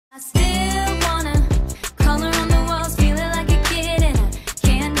still wanna color on the walls, feeling like a kid in a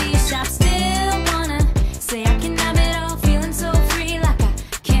candy shop. Still wanna say I can have it all, feeling so free like I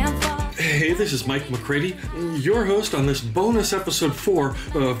can't fall. Hey, this is Mike McCready, your host on this bonus episode 4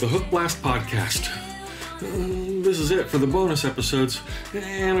 of the Hookblast Podcast. This is it for the bonus episodes,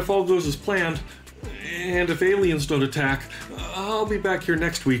 and if all goes as planned, and if aliens don't attack, I'll be back here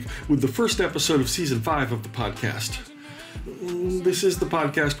next week with the first episode of Season 5 of the podcast. This is the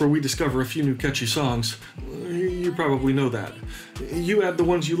podcast where we discover a few new catchy songs. You probably know that. You add the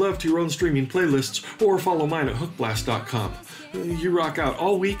ones you love to your own streaming playlists, or follow mine at hookblast.com. You rock out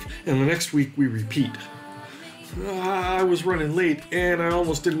all week, and the next week we repeat. I was running late, and I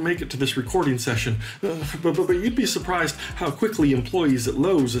almost didn't make it to this recording session, but you'd be surprised how quickly employees at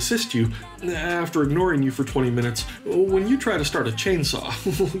Lowe's assist you after ignoring you for 20 minutes when you try to start a chainsaw.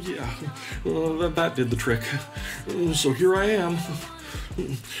 Yeah, that did the trick. So here I am.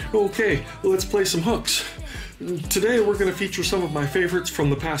 Okay, let's play some hooks. Today we're going to feature some of my favorites from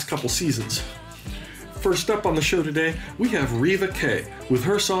the past couple seasons. First up on the show today, we have Reva K with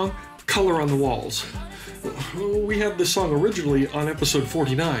her song, Color on the Walls. We had this song originally on episode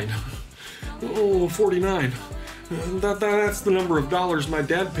 49. Oh, 49. That's the number of dollars my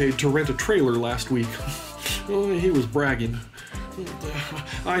dad paid to rent a trailer last week. He was bragging.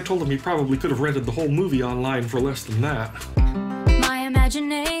 I told him he probably could have rented the whole movie online for less than that. My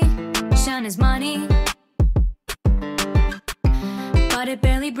imagination is money, but it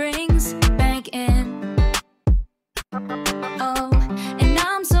barely brings bank in. Oh, and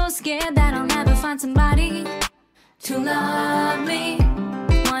I'm so scared that I'll never find somebody to love me.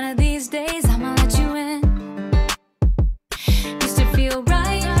 One of these days I'ma let you in. Used to feel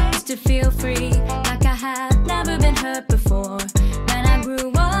right, used to feel free, like I had never been hurt before. Then I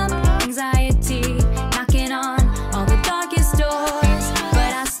grew up, anxiety knocking on all the darkest doors.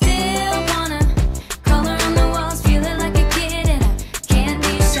 But I still wanna color on the walls, feeling like a kid in a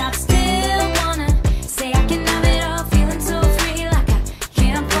candy shop. Still wanna say I can have it all, feeling so free like I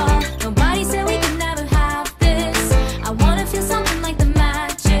can't fall. Nobody said we could never have this. I wanna feel something like the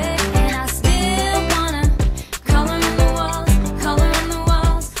magic, and I still wanna color on the walls, color on the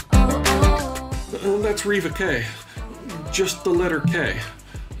walls. Oh. That's Reva K. Just the letter K.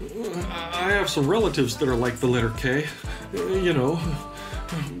 I have some relatives that are like the letter K. You know,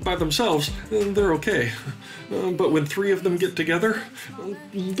 by themselves, they're okay. But when 3 of them get together,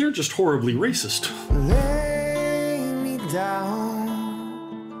 they're just horribly racist. Lay me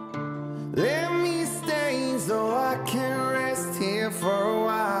down, let me stay so I can rest here for a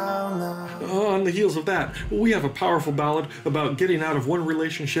while now. On the heels of that, we have a powerful ballad about getting out of one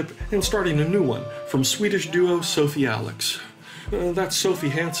relationship and starting a new one from Swedish duo SophieAlex. That's Sophie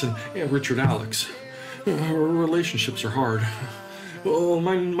Hansen and Richard Alex. Relationships are hard. Oh,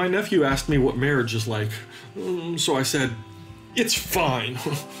 my nephew asked me what marriage is like, so I said, it's fine.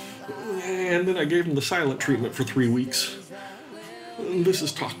 And then I gave him the silent treatment for 3 weeks. This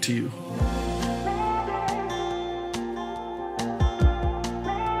is Talk to You.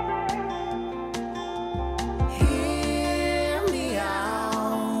 Hear me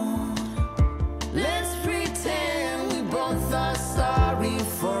out. Let's pretend we both are sorry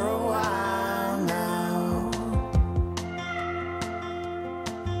for a while now.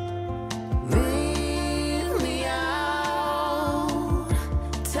 Breathe me out.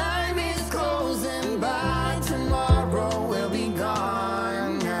 Time is closing by. Tomorrow we'll be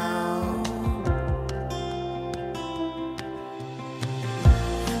gone now.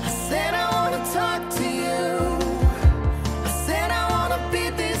 I said I wanna talk to you. I said I wanna be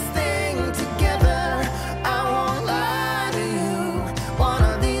this thing together. I won't lie to you. One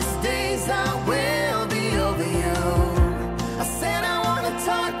of these days I will be over you. I said I wanna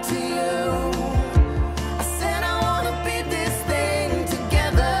talk to you. I said I wanna be this thing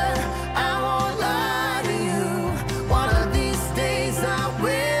together. I won't lie to you. One of these days I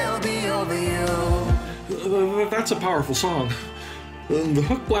will be over you. That's a powerful song. The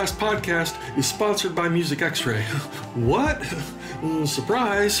Hookblast Podcast is sponsored by Xray. What?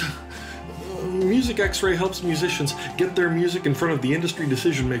 Surprise! Xray helps musicians get their music in front of the industry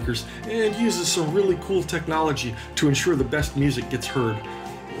decision makers and uses some really cool technology to ensure the best music gets heard.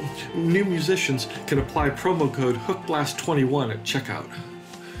 New musicians can apply promo code HOOKBLAST21 at checkout.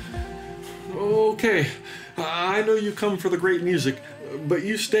 Okay, I know you come for the great music, but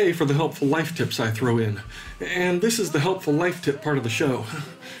you stay for the helpful life tips I throw in. And this is the helpful life tip part of the show.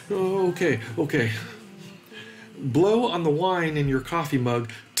 Okay. Blow on the wine in your coffee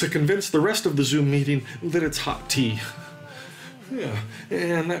mug to convince the rest of the Zoom meeting that it's hot tea. Yeah,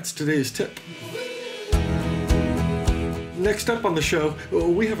 and that's today's tip. Next up on the show,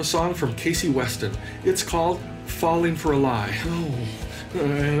 we have a song from Casey Westin. It's called Falling for a Lie.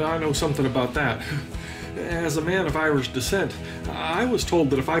 And I know something about that. As a man of Irish descent, I was told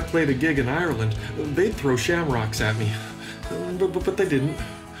that if I played a gig in Ireland, they'd throw shamrocks at me. But they didn't.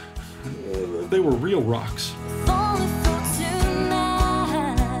 They were real rocks. Falling for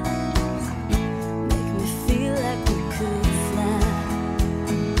tonight, make me feel like we could fly.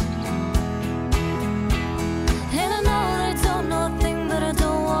 And I know I don't know a thing, but I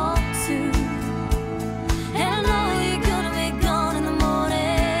don't want to. And I know you're gonna be gone in the morning.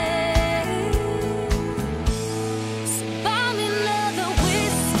 So buy me another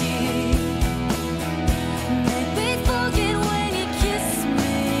whiskey, make me forget when you kiss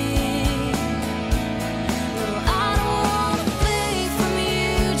me. I don't wanna flee from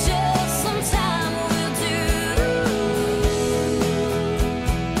you, just sometime we'll do.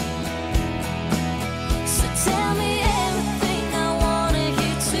 So tell me everything I wanna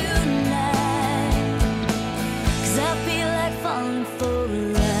hear tonight, 'cause I feel like falling for a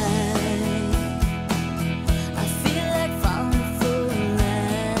lie. I feel like falling for a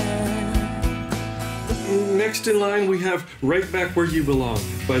lie. Next in line, we have Right Back Where You Belong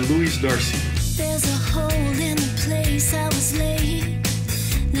by Louise Darcy. There's a hole in the place I was laid.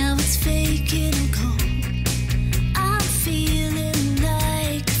 Now it's vacant and cold. I'm feeling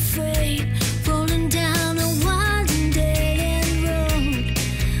like a freight rolling down a winding dead-end road,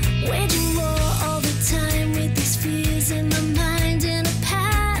 waging war all the time with these fears in my mind and a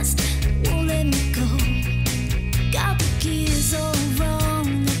past that won't let me go. Got the gears all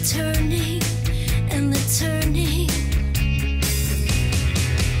wrong, they're turning and they're turning.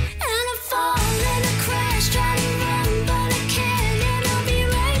 And I fall and I crash, try to run, but I can't. And I'll be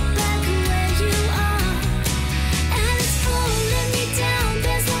right back where you are. And it's pulling me down,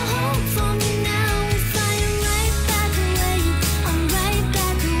 there's no hope for me now. If I am right back where you, I'm right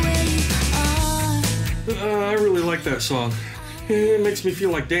back where you are. I really like that song. It makes me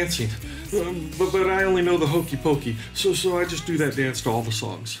feel like dancing. But I only know the hokey pokey, so I just do that dance to all the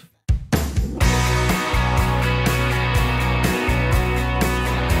songs.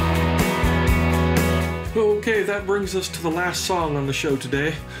 Okay, that brings us to the last song on the show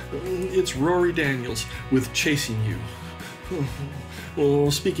today. It's Rory Daniels with Chasing You.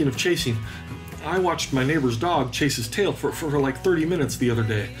 Well, speaking of chasing, I watched my neighbor's dog chase his tail for like 30 minutes the other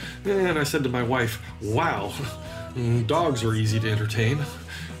day. And I said to my wife, wow, dogs are easy to entertain.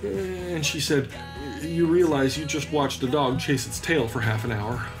 And she said, you realize you just watched a dog chase its tail for half an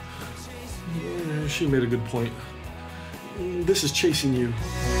hour. She made a good point. This is Chasing You.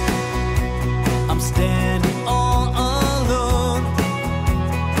 I'm standing all alone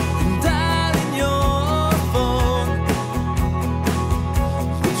and dialing your phone,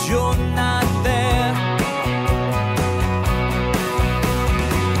 but you're not there.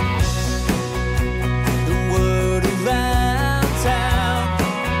 The word around town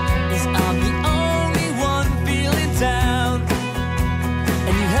is I'm the only one feeling down,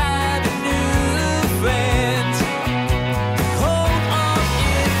 and you have a new friend. Hold on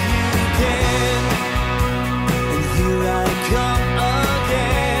if you can. And here I come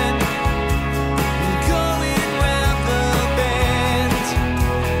again, going round the bend.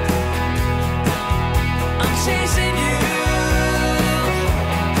 I'm chasing you.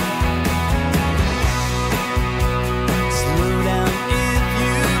 Slow down if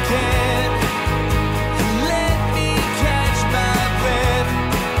you can, and let me catch my breath.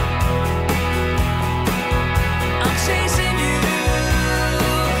 I'm chasing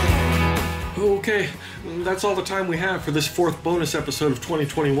you. Okay, that's all the time we have for this fourth bonus episode of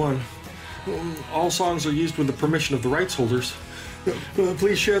 2021. All songs are used with the permission of the rights holders.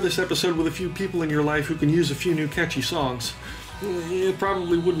 Please share this episode with a few people in your life who can use a few new catchy songs. It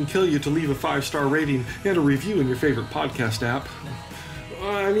probably wouldn't kill you to leave a 5-star rating and a review in your favorite podcast app.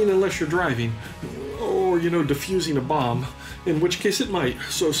 I mean, unless you're driving, or, defusing a bomb, in which case it might,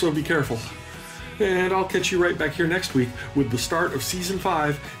 so be careful. And I'll catch you right back here next week with the start of Season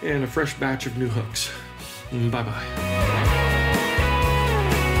 5 and a fresh batch of new hooks. Bye-bye.